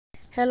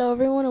Hello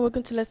everyone and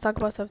welcome to Let's Talk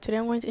About Stuff. Today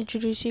I'm going to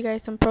introduce you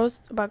guys some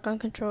pros about gun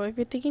control. If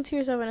you're thinking to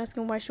yourself and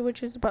asking why should we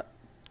choose about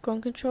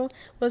gun control,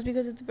 well, it's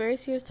because it's a very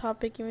serious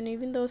topic,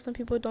 even though some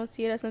people don't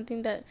see it as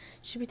something that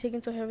should be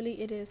taken so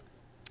heavily, it is.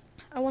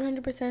 I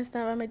 100% stand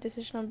by my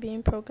decision on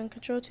being pro gun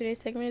control. Today's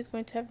segment is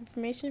going to have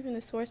information from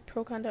the source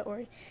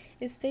procon.org.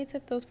 It states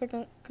that those for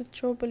gun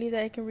control believe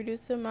that it can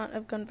reduce the amount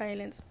of gun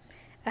violence.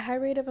 A high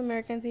rate of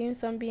Americans, even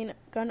some being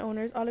gun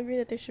owners, all agree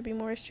that there should be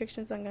more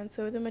restrictions on guns.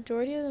 So the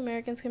majority of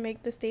Americans can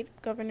make the state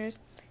governors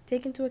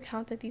take into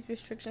account that these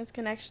restrictions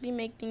can actually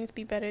make things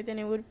be better, then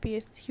it would be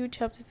a huge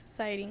help to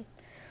society.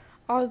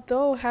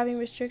 Although having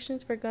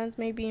restrictions for guns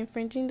may be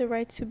infringing the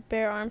right to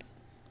bear arms,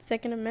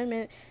 Second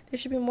Amendment, there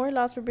should be more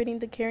laws forbidding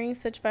the carrying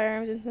such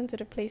firearms in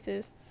sensitive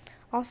places.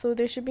 Also,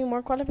 there should be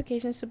more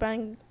qualifications to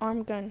buying an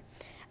armed gun.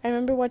 I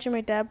remember watching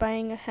my dad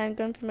buying a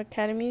handgun from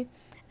Academy,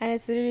 and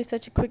it's literally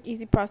such a quick,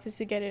 easy process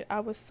to get it.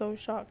 I was so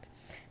shocked.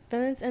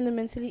 Felons and the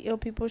mentally ill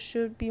people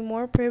should be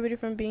more prohibited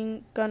from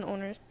being gun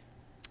owners.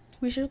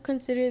 We should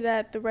consider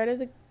that the right of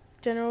the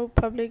general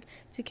public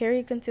to carry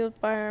a concealed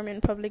firearm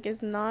in public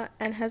is not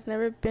and has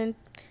never been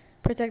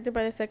protected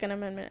by the Second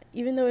Amendment.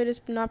 Even though it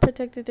is not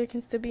protected, there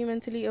can still be a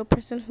mentally ill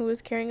person who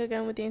is carrying a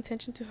gun with the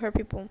intention to hurt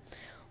people,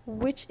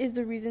 which is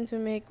the reason to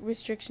make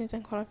restrictions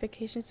and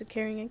qualifications to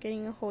carrying and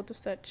getting a hold of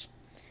such.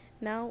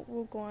 Now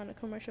we'll go on a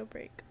commercial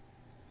break.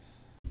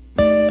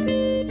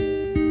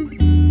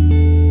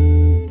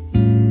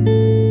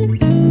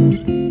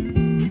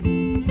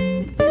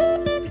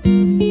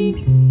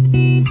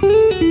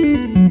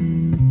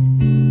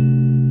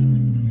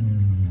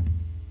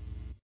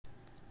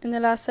 In the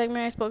last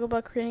segment, I spoke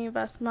about creating a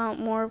vast amount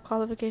more of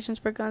qualifications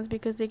for guns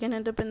because they can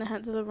end up in the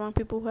hands of the wrong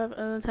people who have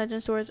ill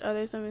intentions towards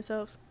others and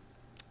themselves.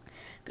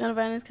 Gun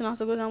violence can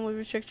also go down with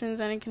restrictions,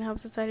 and it can help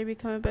society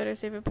become a better,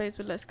 safer place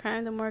with less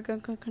crime. The more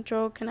gun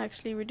control can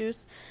actually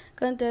reduce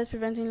gun deaths,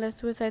 preventing less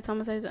suicides,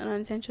 homicides, and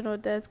unintentional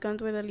deaths. Guns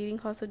were the leading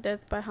cause of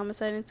death by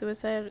homicide and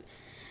suicide,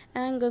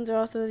 and guns are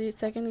also the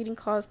second leading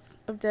cause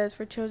of deaths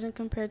for children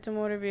compared to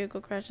motor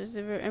vehicle crashes.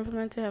 If they're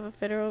implemented to have a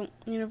federal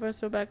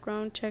universal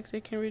background checks,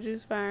 it can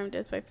reduce firearm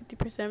deaths by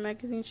 50%.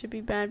 Magazines should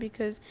be banned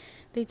because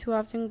they too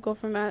often go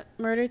from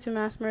murder to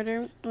mass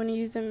murder. When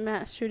used in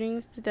mass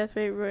shootings, the death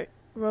rate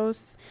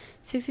rose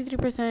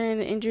 63%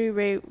 and the injury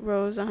rate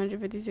rose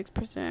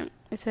 156%.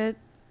 It said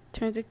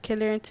turns a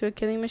killer into a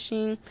killing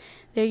machine.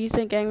 They're used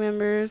by gang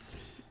members,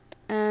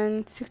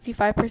 and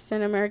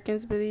 65%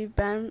 Americans believe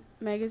banned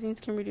magazines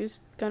can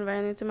reduce gun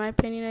violence. In my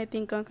opinion, I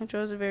think gun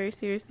control is a very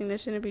serious thing that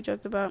shouldn't be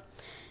joked about.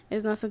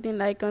 It's not something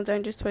like guns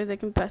aren't just toys that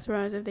can pass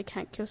around as if they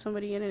can't kill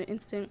somebody in an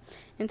instant.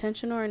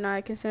 Intentional or not,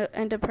 it can still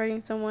end up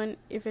hurting someone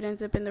if it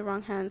ends up in the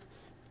wrong hands.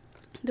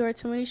 There are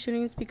too many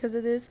shootings because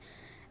of this,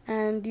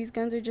 and these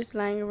guns are just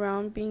lying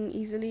around being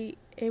easily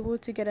able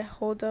to get a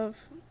hold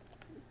of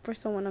for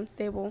someone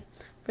unstable.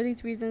 For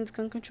these reasons,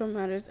 gun control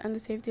matters, and the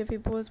safety of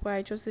people is why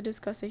I chose to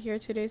discuss it here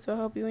today. So I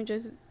hope you enjoy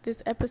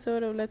this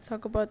episode of Let's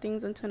Talk About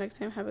Things. Until next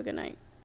time, have a good night.